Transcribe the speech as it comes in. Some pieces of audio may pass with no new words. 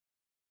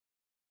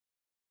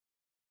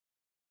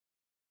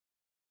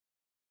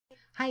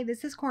Hi,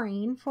 this is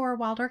Corinne for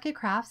Wild Orchid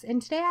Crafts,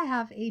 and today I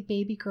have a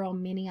baby girl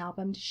mini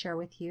album to share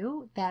with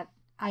you that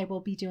I will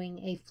be doing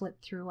a flip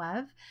through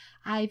of.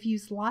 I've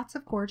used lots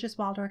of gorgeous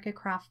Wild Orchid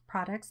Craft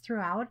products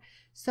throughout,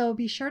 so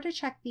be sure to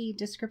check the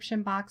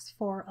description box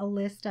for a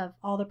list of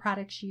all the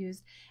products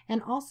used,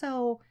 and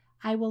also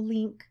I will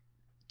link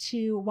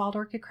to Wild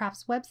Orchid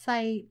Crafts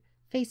website,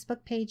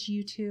 Facebook page,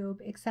 YouTube,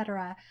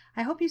 etc.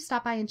 I hope you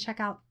stop by and check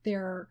out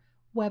their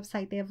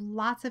website. They have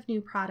lots of new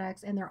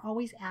products and they're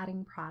always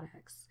adding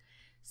products.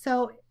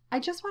 So I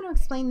just want to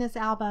explain this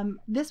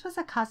album. This was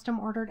a custom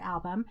ordered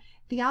album.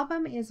 The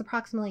album is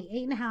approximately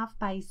 8.5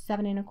 by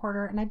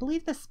 7.25, and I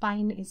believe the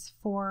spine is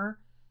 4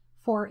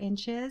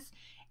 inches.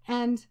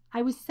 And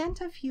I was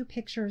sent a few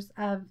pictures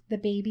of the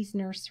baby's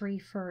nursery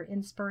for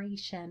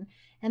inspiration,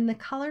 and the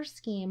color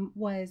scheme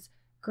was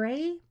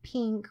gray,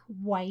 pink,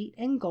 white,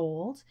 and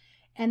gold,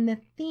 and the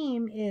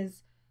theme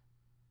is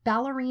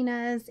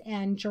ballerinas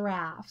and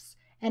giraffes.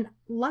 And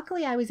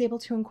luckily I was able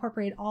to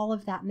incorporate all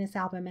of that in this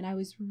album, and I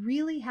was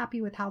really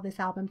happy with how this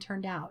album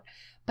turned out.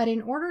 But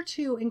in order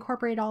to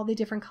incorporate all the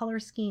different color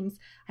schemes,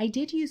 I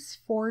did use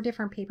 4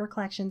 different paper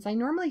collections. I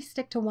normally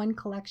stick to one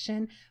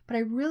collection, but I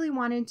really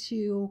wanted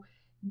to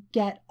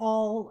get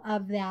all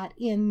of that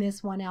in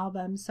this one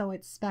album so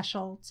it's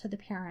special to the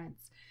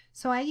parents.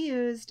 So I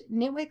used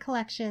Knitwit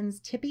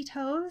Collections Tippy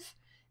Toes,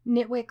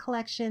 Knitwit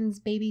Collections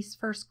Baby's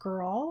First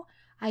Girl.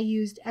 I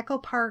used Echo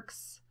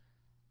Park's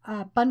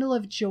Bundle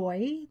of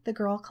Joy, the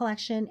girl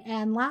collection,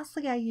 and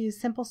lastly I used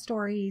Simple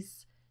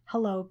Stories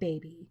Hello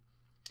Baby.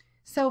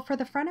 So for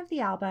the front of the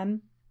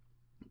album,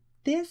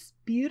 this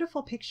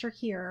beautiful picture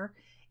here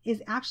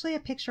is actually a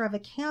picture of a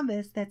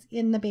canvas that's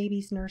in the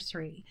baby's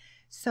nursery.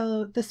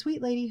 So the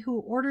sweet lady who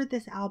ordered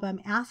this album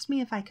asked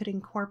me if I could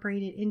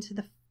incorporate it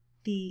into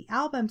the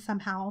album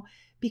somehow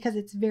because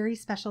it's very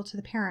special to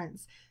the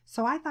parents.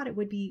 So I thought it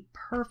would be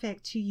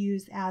perfect to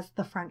use as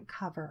the front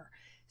cover.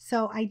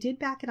 So I did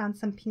back it on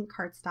some pink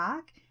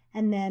cardstock,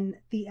 and then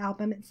the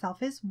album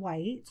itself is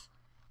white,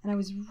 and I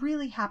was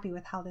really happy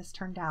with how this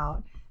turned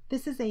out.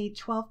 This is a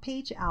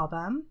 12-page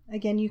album.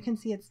 Again, you can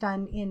see it's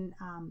done in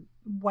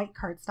white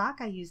cardstock.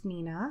 I used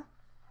Nina.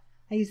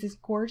 I used this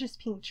gorgeous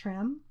pink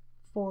trim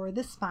for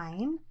the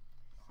spine,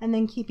 and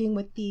then keeping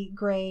with the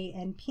gray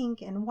and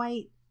pink and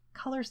white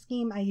color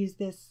scheme, I used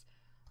this,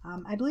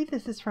 I believe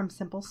this is from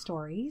Simple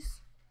Stories.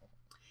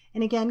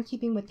 And again,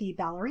 keeping with the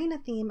ballerina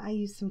theme, I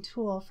used some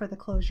tulle for the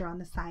closure on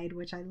the side,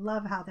 which I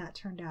love how that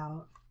turned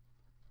out.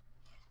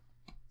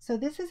 So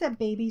this is a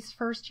baby's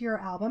first year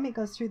album. It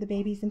goes through the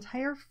baby's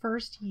entire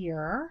first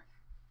year.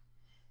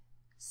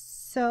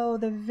 So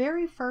the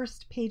very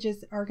first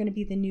pages are going to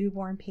be the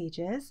newborn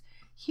pages.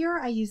 Here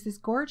I use this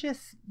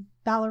gorgeous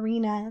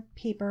ballerina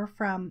paper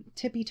from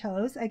Tippy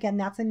Toes. Again,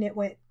 that's a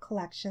Knitwit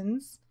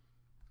Collections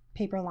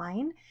paper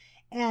line.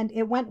 And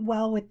it went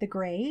well with the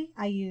gray.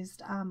 I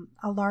used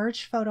a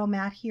large photo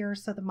mat here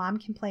so the mom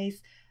can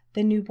place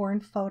the newborn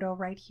photo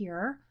right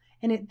here.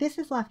 And this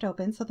is left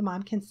open so the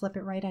mom can slip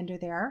it right under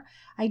there.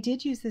 I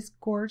did use this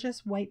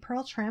gorgeous white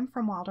pearl trim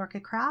from Wild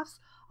Orchid Crafts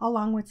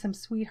along with some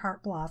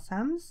sweetheart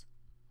blossoms.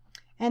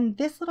 And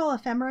this little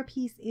ephemera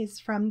piece is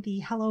from the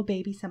Hello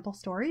Baby Simple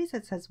Stories.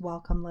 It says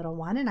Welcome Little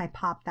One, and I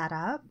popped that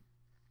up.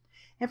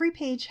 Every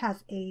page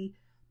has a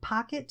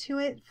pocket to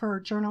it for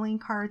journaling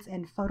cards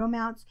and photo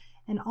mats,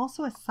 and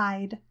also a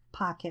side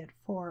pocket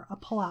for a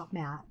pull-out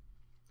mat.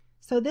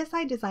 So this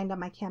I designed on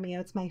my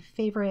Cameo. It's my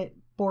favorite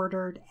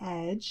bordered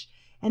edge,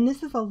 and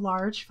this is a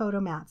large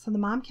photo mat. So the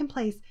mom can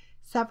place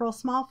several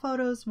small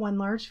photos, one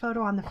large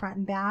photo on the front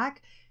and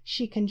back.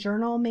 She can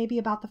journal maybe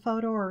about the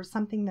photo or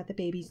something that the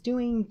baby's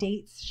doing,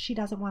 dates she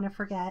doesn't want to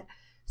forget.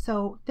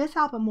 So this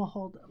album will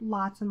hold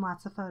lots and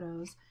lots of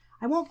photos.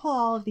 I won't pull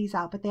all of these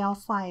out, but they all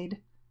slide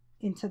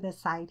into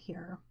this side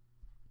here.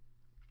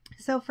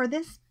 So for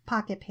this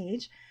pocket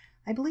page,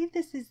 I believe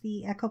this is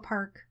the Echo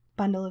Park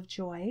Bundle of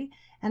Joy,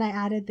 and I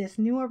added this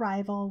new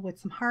arrival with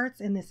some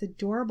hearts and this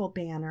adorable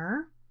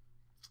banner.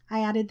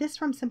 I added this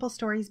from Simple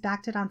Stories,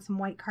 backed it on some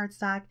white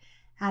cardstock,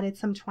 added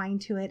some twine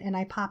to it, and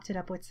I popped it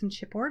up with some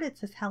chipboard. It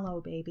says Hello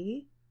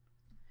Baby.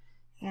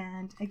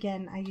 And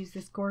again, I use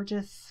this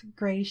gorgeous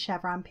gray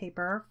chevron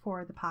paper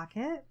for the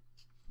pocket.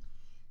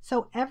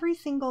 So every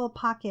single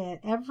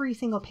pocket, every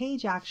single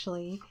page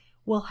actually,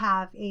 will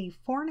have a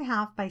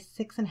 4.5 by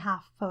 6.5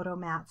 photo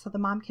mat. So the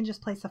mom can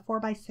just place a 4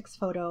 by 6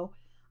 photo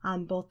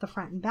on both the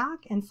front and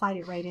back and slide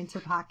it right into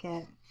the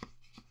pocket.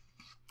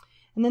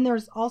 And then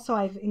there's also,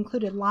 I've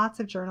included lots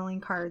of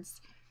journaling cards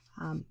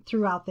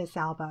throughout this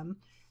album.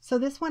 So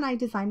this one I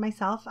designed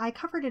myself. I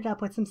covered it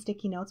up with some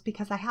sticky notes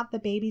because I have the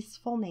baby's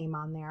full name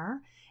on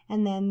there.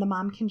 And then the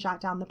mom can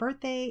jot down the birth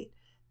date,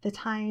 the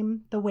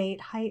time, the weight,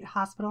 height,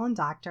 hospital, and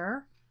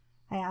doctor.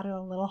 I added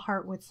a little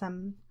heart with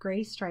some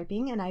gray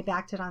striping, and I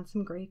backed it on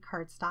some gray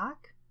cardstock.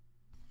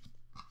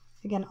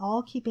 Again,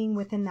 all keeping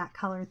within that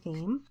color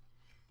theme.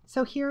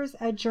 So here's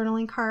a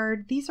journaling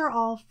card. These are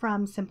all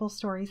from Simple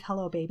Stories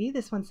Hello Baby.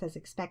 This one says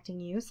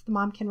Expecting You, so the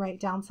mom can write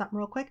down something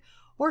real quick,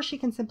 or she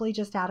can simply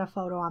just add a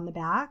photo on the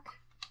back.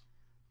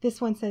 This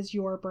one says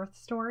Your Birth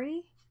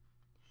Story.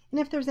 And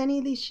if there's any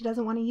of these she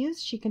doesn't want to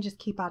use, she can just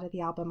keep out of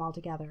the album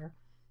altogether.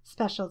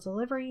 Special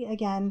delivery,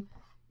 again,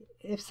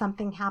 if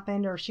something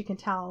happened or she can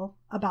tell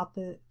about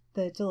the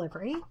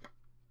delivery,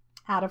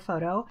 add a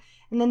photo.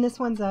 And then this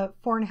one's a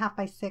 4.5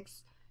 by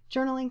 6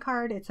 journaling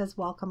card. It says,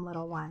 welcome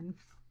little one.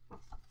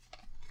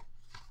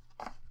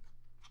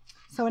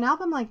 So an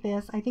album like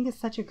this, I think is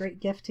such a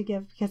great gift to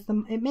give because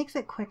it makes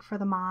it quick for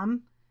the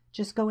mom.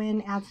 Just go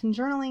in, add some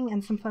journaling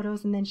and some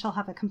photos, and then she'll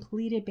have a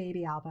completed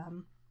baby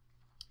album.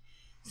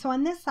 So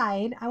on this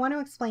side, I want to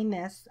explain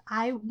this.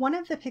 One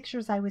of the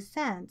pictures I was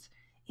sent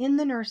in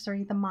the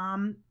nursery, the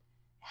mom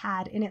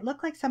had, and it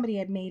looked like somebody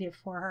had made it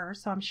for her,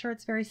 so I'm sure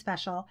it's very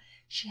special.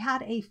 She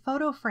had a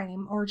photo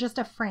frame, or just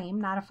a frame,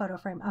 not a photo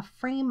frame, a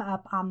frame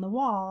up on the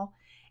wall,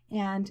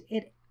 and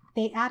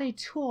they added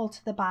tulle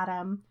to the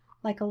bottom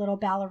like a little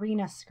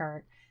ballerina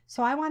skirt.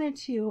 So I wanted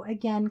to,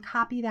 again,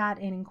 copy that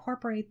and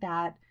incorporate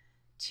that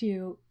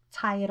to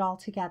tie it all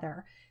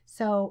together.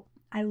 So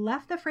I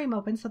left the frame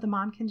open so the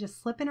mom can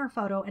just slip in her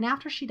photo, and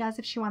after she does,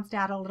 if she wants to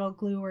add a little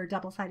glue or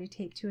double-sided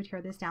tape to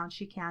adhere this down,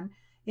 she can.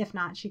 If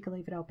not, she can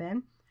leave it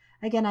open.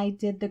 Again, I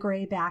did the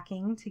gray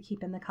backing to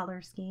keep in the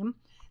color scheme.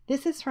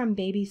 This is from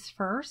Baby's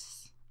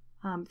First,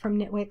 from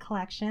Knitwit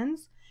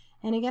Collections.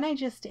 And again, I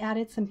just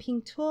added some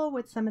pink tulle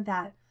with some of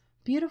that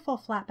beautiful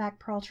flat back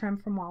pearl trim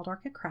from Wild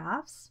Orchid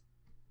Crafts.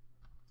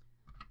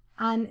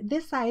 On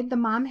this side, the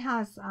mom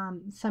has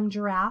some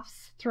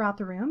giraffes throughout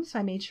the room, so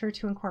I made sure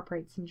to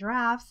incorporate some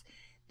giraffes.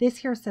 This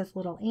here says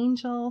Little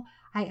Angel.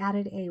 I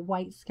added a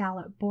white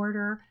scallop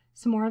border,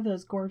 some more of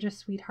those gorgeous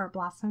sweetheart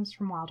blossoms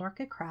from Wild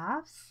Orchid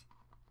Crafts.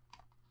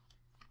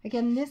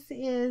 Again, this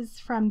is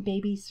from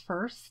Baby's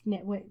First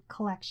Knitwit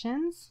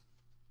Collections.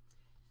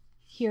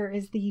 Here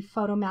is the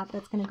photo mat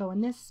that's going to go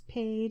in this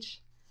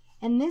page.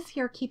 And this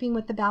here, keeping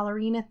with the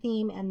ballerina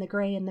theme and the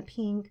gray and the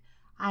pink,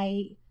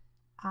 I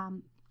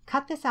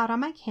cut this out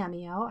on my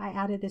Cameo. I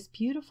added this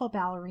beautiful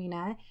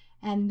ballerina,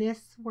 and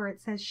this where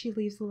it says she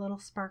leaves a little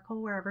sparkle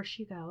wherever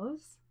she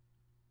goes.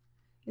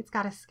 It's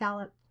got a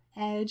scallop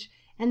edge.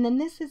 And then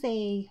this is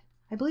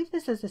I believe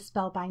this is a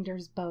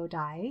Spellbinder's bow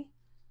die.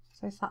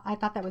 So I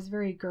thought that was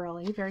very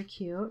girly, very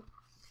cute.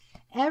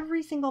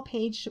 Every single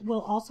page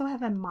will also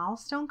have a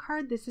milestone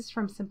card. This is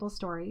from Simple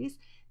Stories.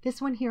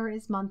 This one here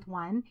is month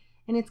 1.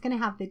 And it's going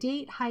to have the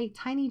date, height,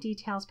 tiny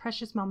details,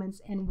 precious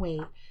moments, and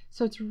weight.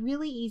 So it's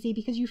really easy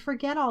because you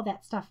forget all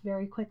that stuff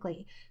very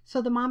quickly.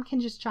 So the mom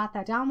can just jot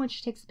that down when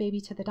she takes the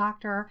baby to the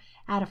doctor,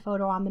 add a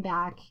photo on the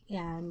back,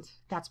 and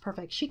that's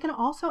perfect. She can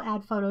also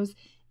add photos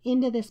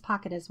into this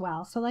pocket as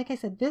well. So like I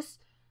said, this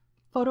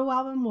photo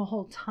album will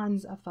hold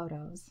tons of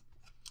photos.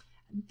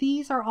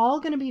 These are all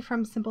going to be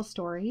from Simple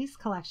Stories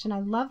collection. I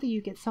love that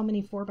you get so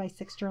many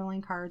 4x6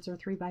 journaling cards or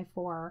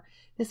 3x4.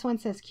 This one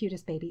says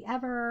Cutest Baby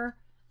Ever.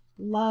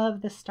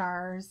 Love the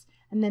stars.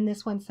 And then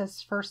this one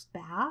says First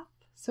Bath.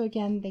 So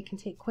again, they can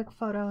take quick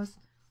photos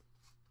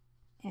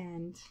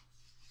and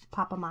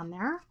pop them on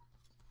there.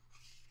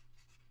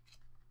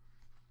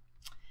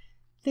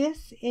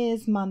 This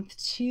is month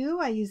 2.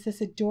 I use this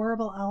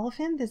adorable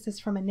elephant. This is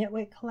from a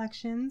Knitwit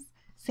Collections.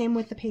 Same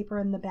with the paper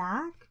in the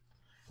back.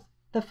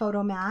 The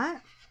photo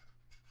mat.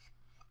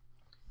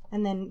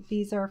 And then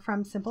these are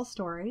from Simple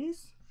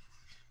Stories.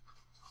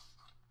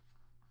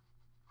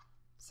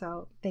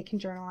 So they can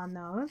journal on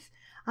those.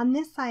 On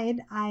this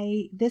side,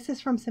 this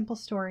is from Simple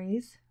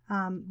Stories.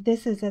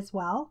 This is as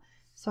well.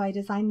 So I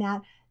designed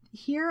that.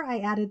 Here I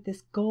added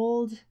this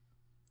gold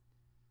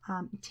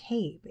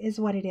tape is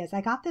what it is.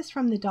 I got this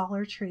from the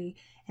Dollar Tree,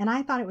 and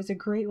I thought it was a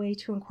great way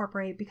to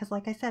incorporate because,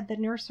 like I said, the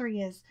nursery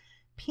is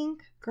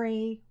pink,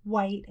 gray,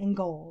 white, and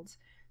gold.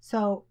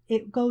 So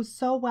it goes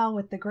so well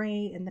with the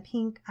gray and the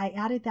pink. I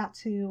added that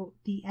to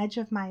the edge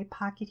of my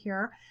pocket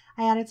here.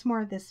 I added some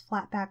more of this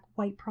flat back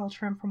white pearl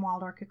trim from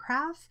Wild Orchid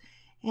Crafts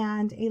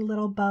and a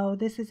little bow.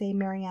 This is a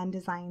Marianne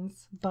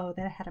Designs bow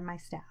that I had in my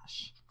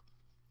stash.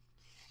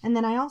 And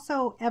then I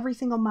also, every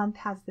single month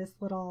has this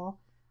little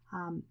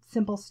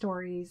Simple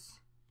Stories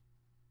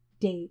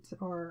date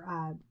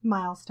or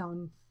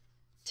milestone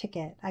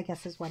ticket, I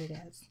guess is what it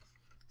is.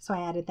 So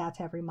I added that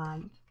to every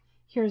month.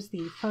 Here's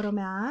the photo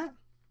mat.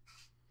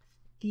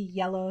 The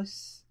yellow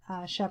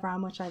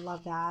chevron, which I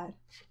love that.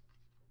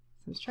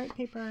 Some stripe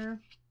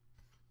paper.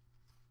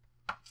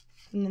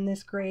 And then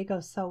this gray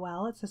goes so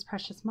well. It says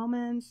Precious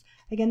Moments.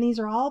 Again, these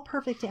are all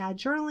perfect to add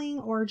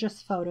journaling or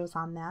just photos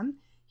on them.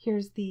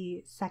 Here's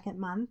the second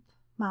month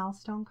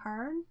milestone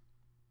card.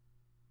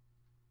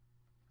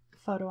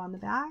 Photo on the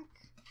back.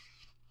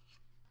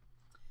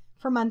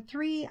 For month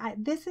 3,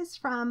 this is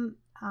from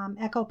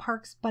Echo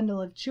Park's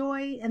Bundle of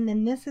Joy. And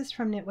then this is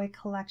from Knitwit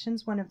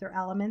Collections, one of their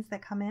elements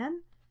that come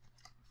in.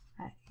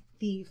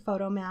 The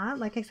photo mat.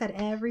 Like I said,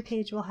 every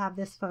page will have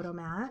this photo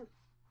mat.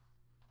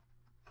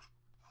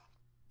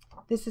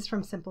 This is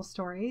from Simple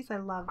Stories. I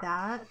love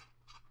that.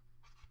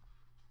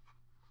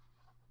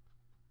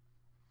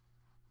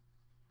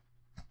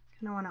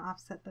 Kind of want to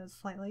offset those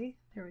slightly.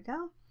 There we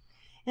go.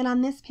 And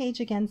on this page,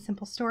 again,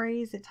 Simple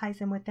Stories. It ties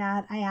in with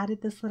that. I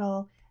added this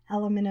little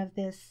element of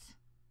this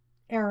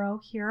arrow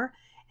here,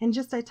 and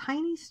just a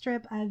tiny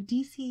strip of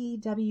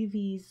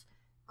DCWV's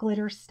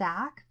glitter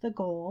stack, the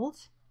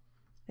gold.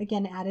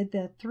 Again, added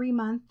the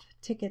 3-month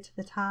ticket to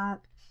the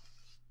top.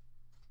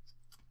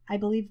 I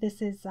believe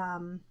this is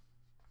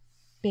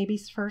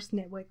Baby's First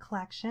Knitwit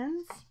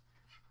Collections.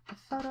 The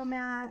photo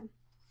mat.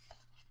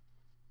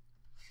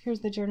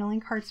 Here's the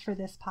journaling cards for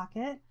this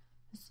pocket.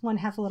 This one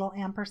has a little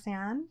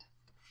ampersand.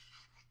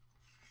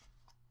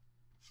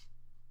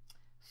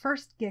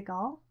 First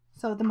Giggle,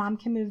 so the mom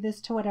can move this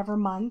to whatever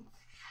month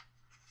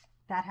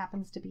that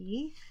happens to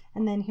be.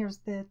 And then here's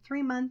the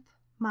 3-month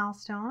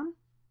milestone.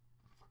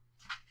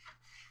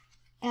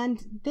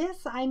 And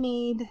this I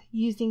made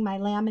using my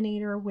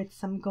laminator with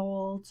some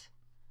gold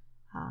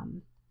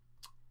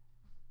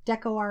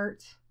Deco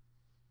Art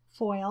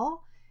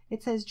foil.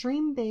 It says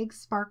Dream Big,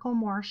 Sparkle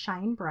More,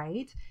 Shine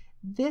Bright.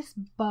 This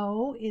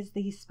bow is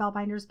the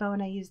Spellbinders bow,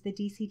 and I used the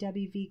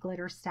DCWV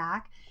glitter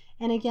stack.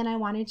 And again, I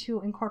wanted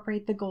to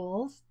incorporate the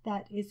gold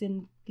that is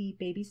in the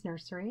baby's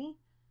nursery,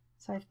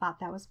 so I thought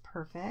that was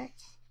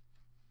perfect.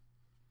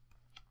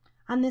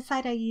 On this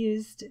side, I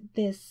used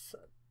this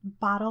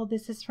bottle.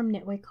 This is from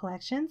Knitwit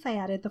Collections. I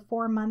added the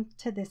 4-month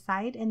to this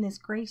side and this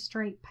gray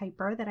stripe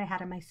piper that I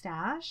had in my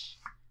stash,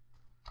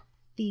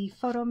 the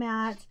photo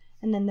mat,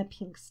 and then the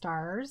pink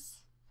stars.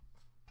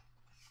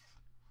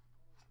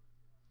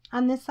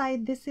 On this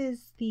side, this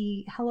is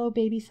the Hello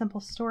Baby Simple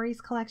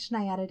Stories collection.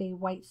 I added a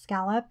white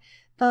scallop.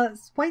 The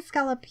white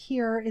scallop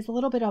here is a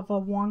little bit of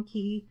a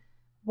wonky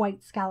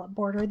white scallop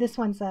border. This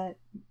one's a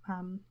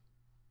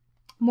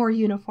more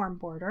uniform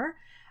border.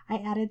 I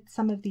added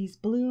some of these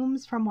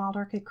blooms from Wild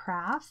Orchid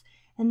Crafts.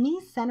 And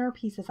these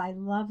centerpieces, I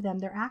love them.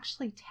 They're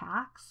actually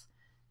tacks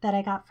that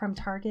I got from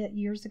Target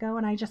years ago,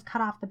 and I just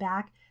cut off the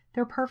back.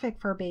 They're perfect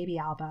for a baby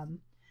album.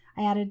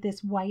 I added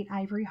this white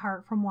ivory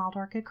heart from Wild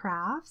Orchid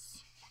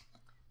Crafts.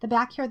 The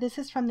back here, this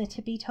is from the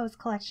Tippy Toes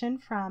collection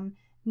from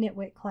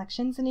Knitwit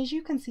Collections. And as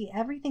you can see,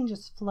 everything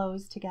just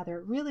flows together.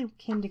 It really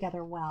came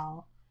together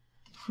well.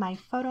 My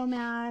photo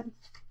mat.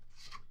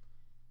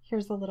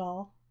 Here's a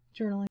little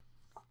journaling.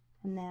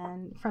 And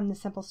then from the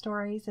Simple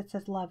Stories, it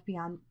says Love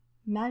Beyond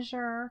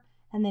Measure.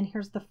 And then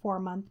here's the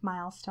 4-month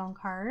milestone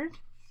card.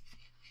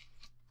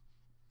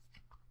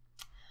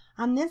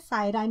 On this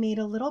side, I made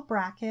a little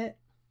bracket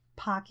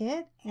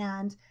pocket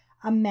and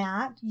a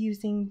mat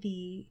using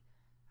the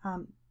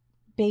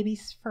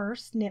Baby's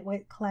First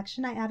Knitwit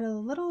collection. I added a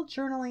little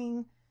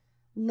journaling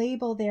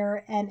label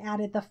there and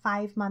added the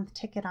 5-month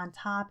ticket on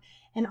top.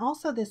 And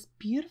also this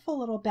beautiful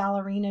little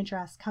ballerina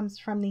dress comes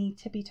from the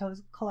Tippy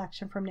Toes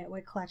collection from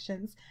Knitwit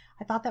Collections.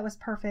 I thought that was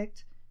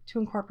perfect to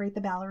incorporate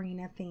the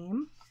ballerina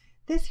theme.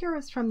 This here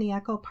is from the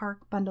Echo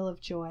Park Bundle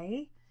of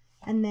Joy.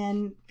 And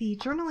then the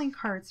journaling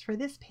cards for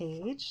this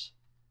page.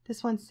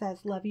 This one says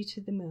Love You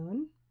to the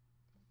Moon.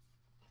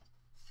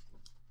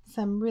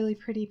 Some really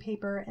pretty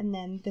paper, and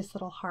then this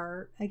little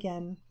heart,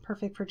 again,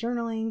 perfect for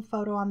journaling,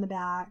 photo on the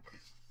back.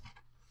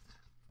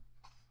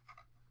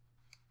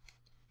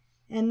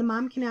 And the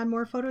mom can add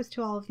more photos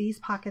to all of these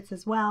pockets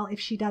as well if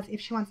she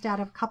wants to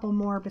add a couple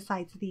more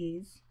besides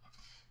these.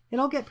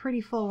 It'll get pretty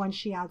full when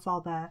she adds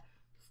all the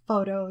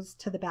photos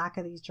to the back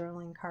of these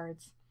journaling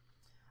cards.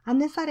 On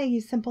this side, I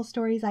used Simple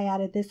Stories. I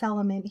added this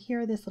element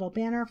here, this little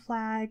banner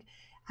flag.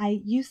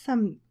 I used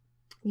some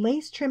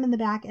lace trim in the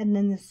back and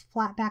then this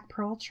flat back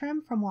pearl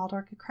trim from Wild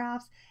Orchid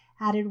Crafts.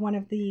 Added one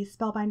of the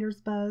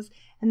Spellbinders bows,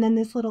 and then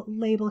this little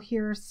label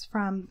here is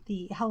from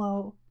the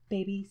Hello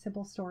Baby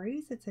Simple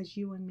Stories. It says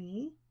You and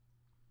Me.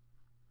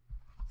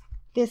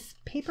 This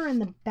paper in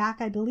the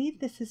back, I believe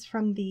this is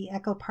from the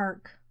Echo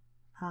Park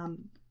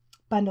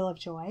Bundle of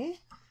Joy.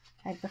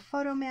 I have the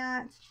photo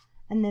mat,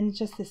 and then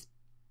just this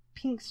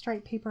pink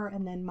stripe paper,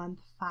 and then month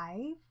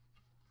 5.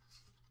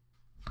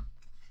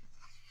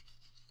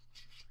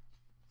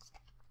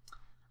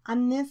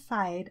 On this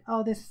side,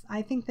 oh,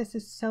 I think this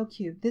is so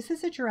cute. This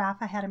is a giraffe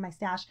I had in my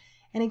stash.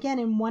 And again,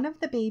 in one of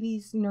the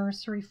baby's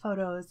nursery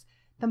photos,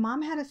 the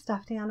mom had a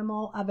stuffed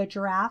animal of a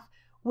giraffe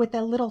with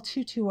a little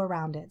tutu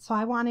around it. So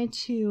I wanted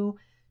to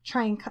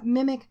try and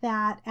mimic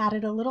that,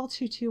 added a little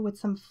tutu with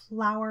some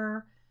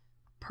flower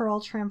pearl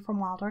trim from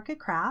Wild Orchid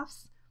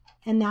Crafts.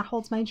 And that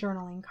holds my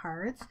journaling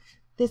cards.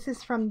 This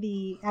is from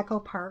the Echo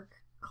Park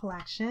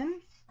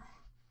collection.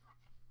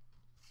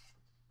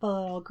 The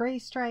little gray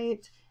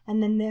striped.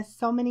 And then this,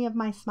 So Many of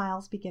My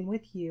Smiles Begin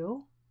With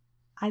You.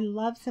 I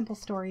love Simple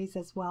Stories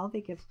as well.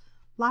 They give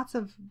lots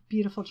of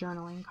beautiful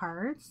journaling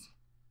cards.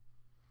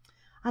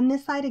 On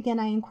this side, again,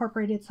 I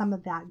incorporated some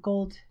of that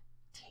gold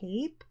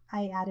tape.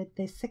 I added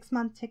this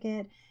 6-month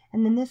ticket.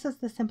 And then this is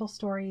the Simple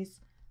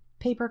Stories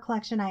paper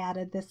collection. I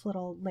added this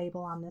little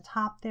label on the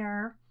top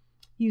there.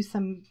 Used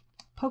some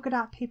polka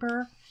dot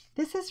paper.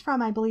 This is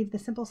from, I believe, the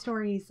Simple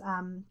Stories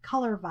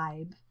Color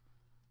Vibe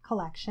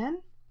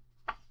collection.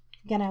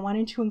 Again, I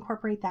wanted to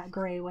incorporate that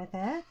gray with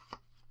it.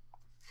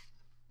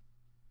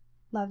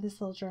 Love this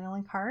little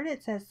journaling card.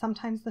 It says,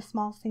 Sometimes the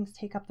smallest things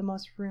take up the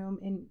most room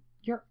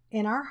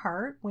in our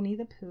heart, Winnie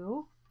the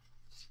Pooh.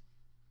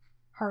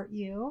 Heart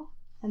You.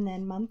 And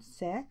then month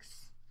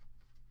 6.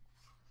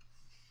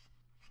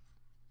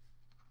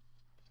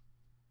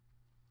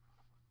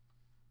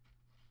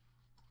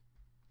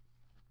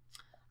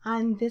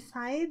 On this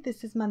side,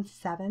 this is month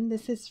 7.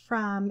 This is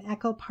from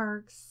Echo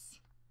Park's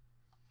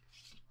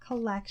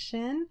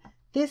collection.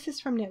 This is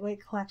from Knitwit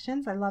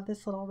Collections. I love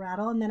this little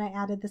rattle. And then I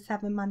added the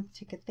 7-month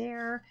ticket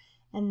there.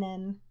 And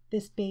then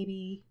this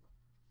baby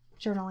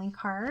journaling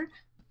card.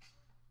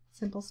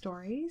 Simple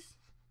Stories.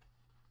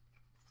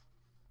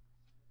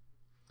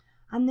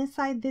 On this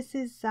side, this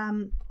is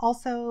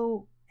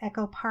also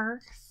Echo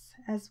Park's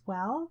as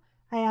well.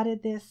 I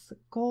added this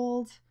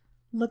gold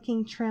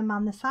looking trim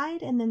on the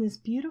side and then this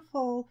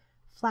beautiful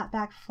flat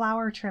back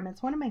flower trim.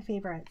 It's one of my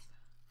favorites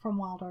from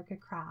Wild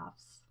Orchid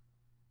Crafts.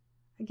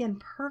 Again,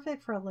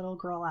 perfect for a little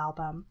girl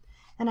album.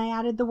 And I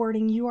added the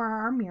wording, "You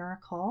are our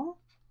miracle."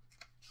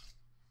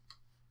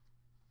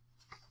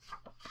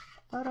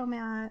 Photo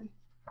mat.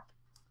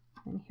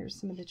 And here's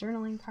some of the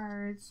journaling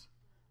cards.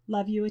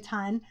 Love you a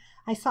ton.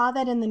 I saw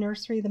that in the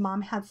nursery the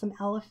mom had some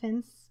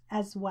elephants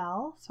as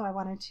well, so I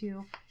wanted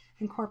to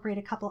incorporate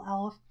a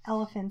couple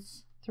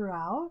elephants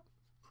throughout.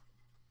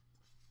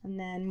 And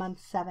then month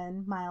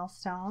 7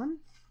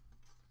 milestone.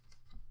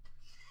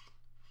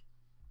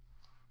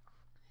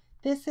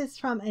 This is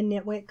from a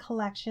Knitwit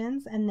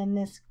Collections, and then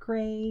this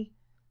gray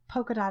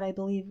polka dot I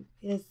believe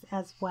is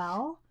as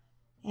well.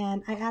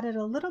 And I added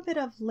a little bit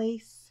of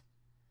lace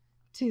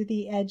to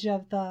the edge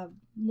of the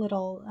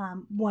little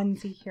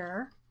onesie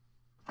here,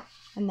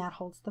 and that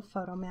holds the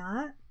photo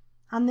mat.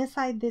 On this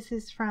side, this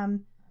is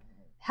from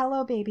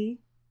Hello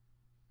Baby.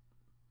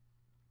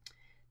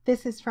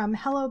 This is from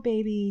Hello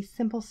Baby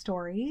Simple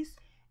Stories,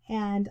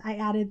 and I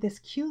added this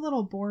cute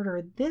little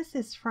border. This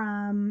is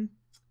from,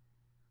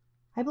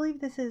 I believe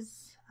this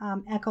is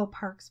Echo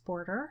Park's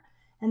border,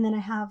 and then I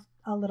have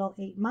a little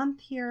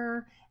 8-month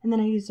here, and then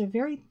I used a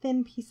very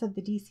thin piece of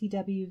the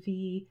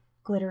DCWV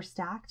glitter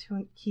stack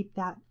to keep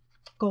that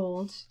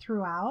gold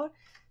throughout.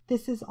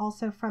 This is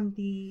also from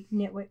the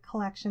Knitwit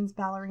Collections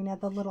Ballerina.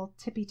 The Little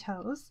Tippy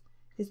Toes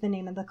is the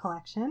name of the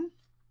collection.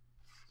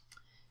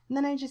 And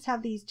then I just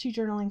have these 2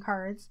 journaling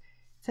cards.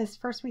 It says,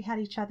 "First we had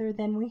each other,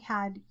 then we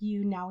had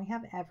you, now we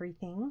have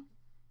everything."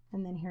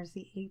 And then here's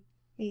the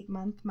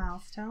 8-month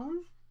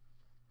milestone.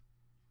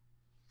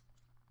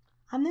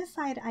 On this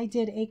side, I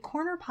did a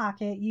corner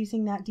pocket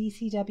using that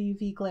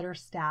DCWV glitter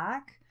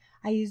stack.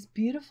 I used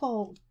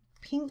beautiful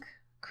pink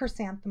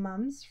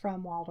chrysanthemums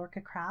from Wild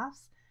Orchid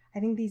Crafts. I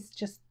think these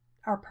just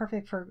are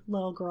perfect for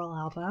little girl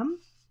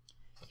album.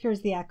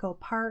 Here's the Echo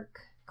Park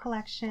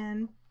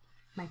collection,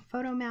 my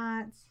photo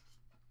mats,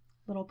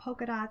 little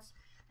polka dots,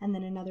 and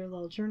then another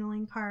little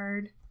journaling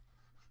card.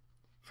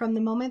 From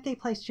the moment they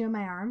placed you in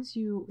my arms,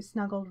 you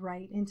snuggled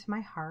right into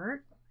my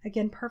heart.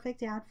 Again, perfect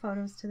to add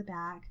photos to the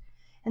back.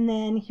 And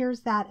then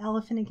here's that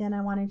elephant again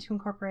I wanted to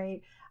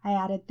incorporate. I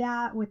added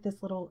that with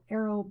this little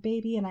arrow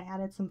baby, and I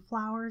added some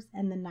flowers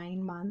and the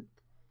 9-month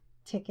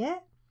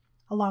ticket,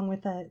 along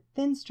with a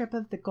thin strip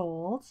of the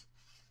gold.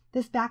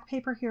 This back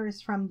paper here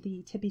is from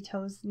the Tippy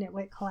Toes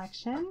Knitwit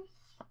Collection.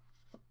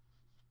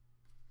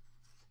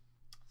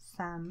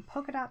 Some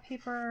polka dot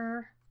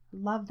paper.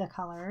 Love the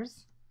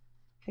colors.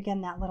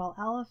 Again, that little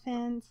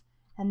elephant,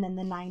 and then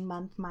the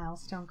 9-month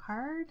milestone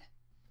card.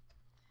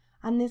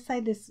 On this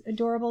side, this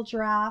adorable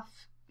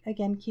giraffe.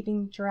 Again,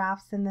 keeping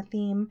giraffes in the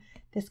theme.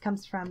 This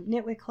comes from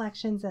Knitwit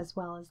Collections as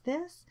well as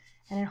this,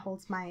 and it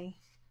holds my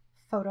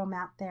photo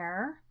mat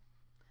there.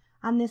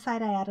 On this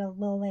side, I added a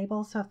little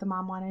label, so if the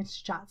mom wanted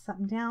to jot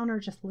something down or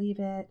just leave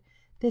it.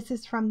 This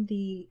is from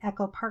the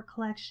Echo Park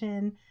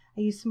collection.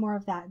 I used some more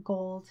of that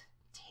gold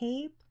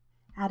tape,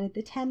 added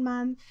the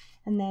 10-month,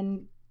 and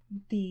then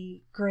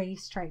the gray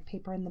stripe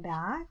paper in the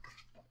back.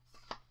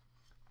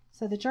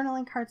 So the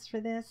journaling cards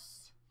for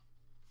this,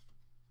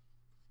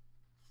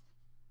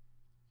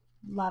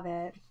 love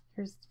it.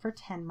 Here's for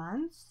 10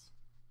 months.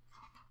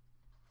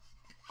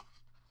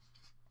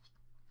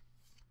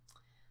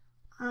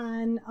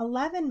 On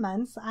 11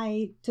 months,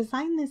 I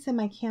designed this in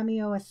my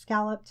Cameo, a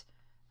scalloped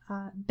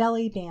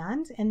belly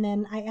band, and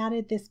then I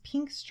added this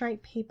pink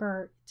stripe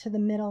paper to the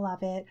middle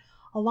of it,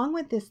 along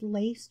with this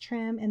lace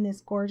trim and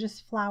this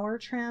gorgeous flower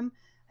trim,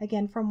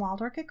 again from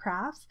Wild Orchid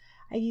Crafts.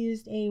 I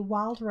used a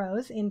wild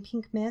rose in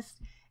pink mist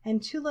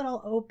and 2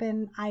 little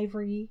open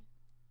ivory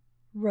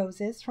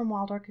roses from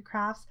Wild Orchid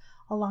Crafts,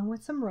 along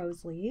with some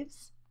rose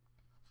leaves.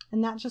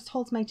 And that just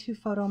holds my 2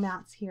 photo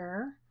mats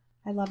here.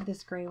 I love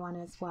this gray one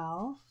as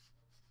well.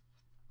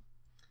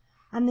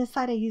 On this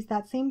side, I used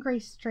that same gray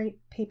stripe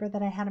paper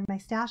that I had in my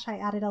stash. I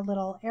added a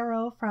little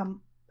arrow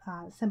from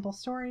Simple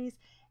Stories,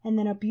 and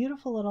then a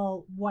beautiful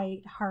little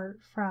white heart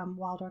from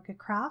Wild Orchid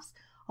Crafts,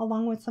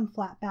 along with some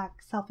flat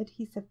back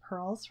self-adhesive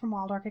pearls from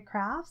Wild Orchid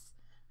Crafts.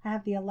 I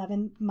have the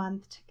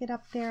 11-month ticket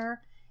up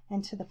there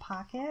and to the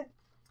pocket.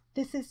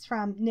 This is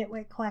from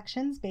Knitwit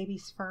Collections,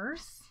 Babies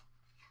First.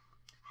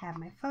 I have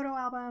my photo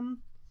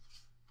album.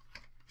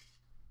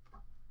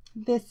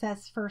 This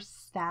says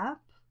First Step.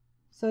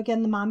 So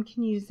again, the mom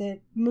can use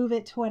it, move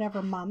it to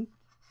whatever month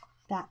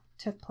that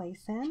took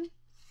place in.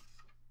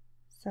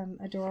 Some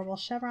adorable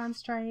chevron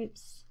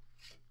stripes.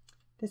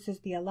 This is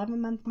the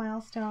 11-month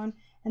milestone,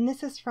 and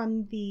this is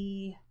from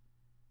the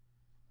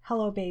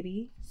Hello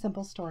Baby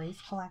Simple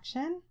Stories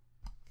collection.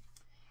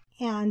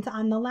 And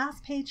on the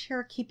last page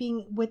here,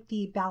 keeping with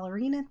the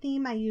ballerina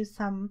theme, I used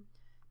some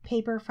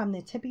paper from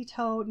the Tippy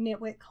Toe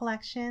Knitwit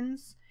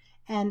collections.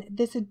 And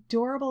this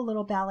adorable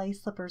little ballet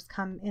slippers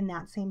come in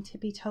that same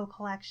Tippy Toe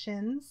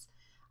collections.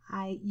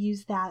 I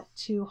use that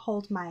to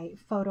hold my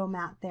photo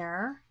mat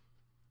there.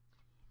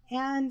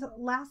 And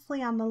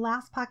lastly, on the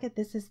last pocket,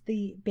 this is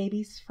the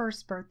baby's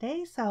first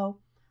birthday. So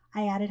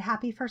I added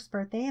happy first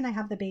birthday, and I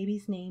have the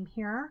baby's name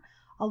here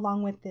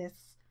along with this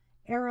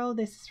arrow.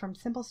 This is from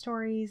Simple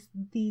Stories.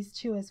 These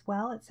two as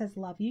well. It says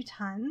love you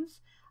tons.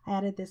 I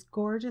added this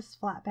gorgeous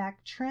flat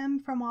back trim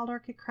from Wild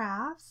Orchid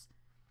Crafts.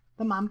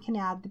 The mom can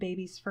add the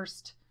baby's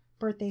first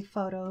birthday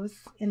photos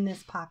in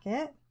this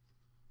pocket.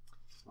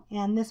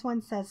 And this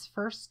one says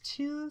first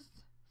tooth,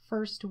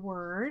 first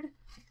word.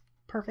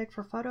 Perfect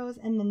for photos,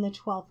 and then the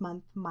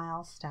 12-month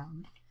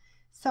milestone.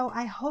 So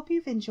I hope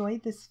you've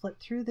enjoyed this flip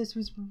through. This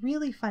was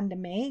really fun to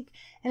make.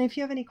 And if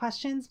you have any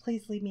questions,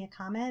 please leave me a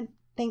comment.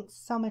 Thanks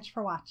so much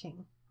for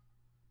watching.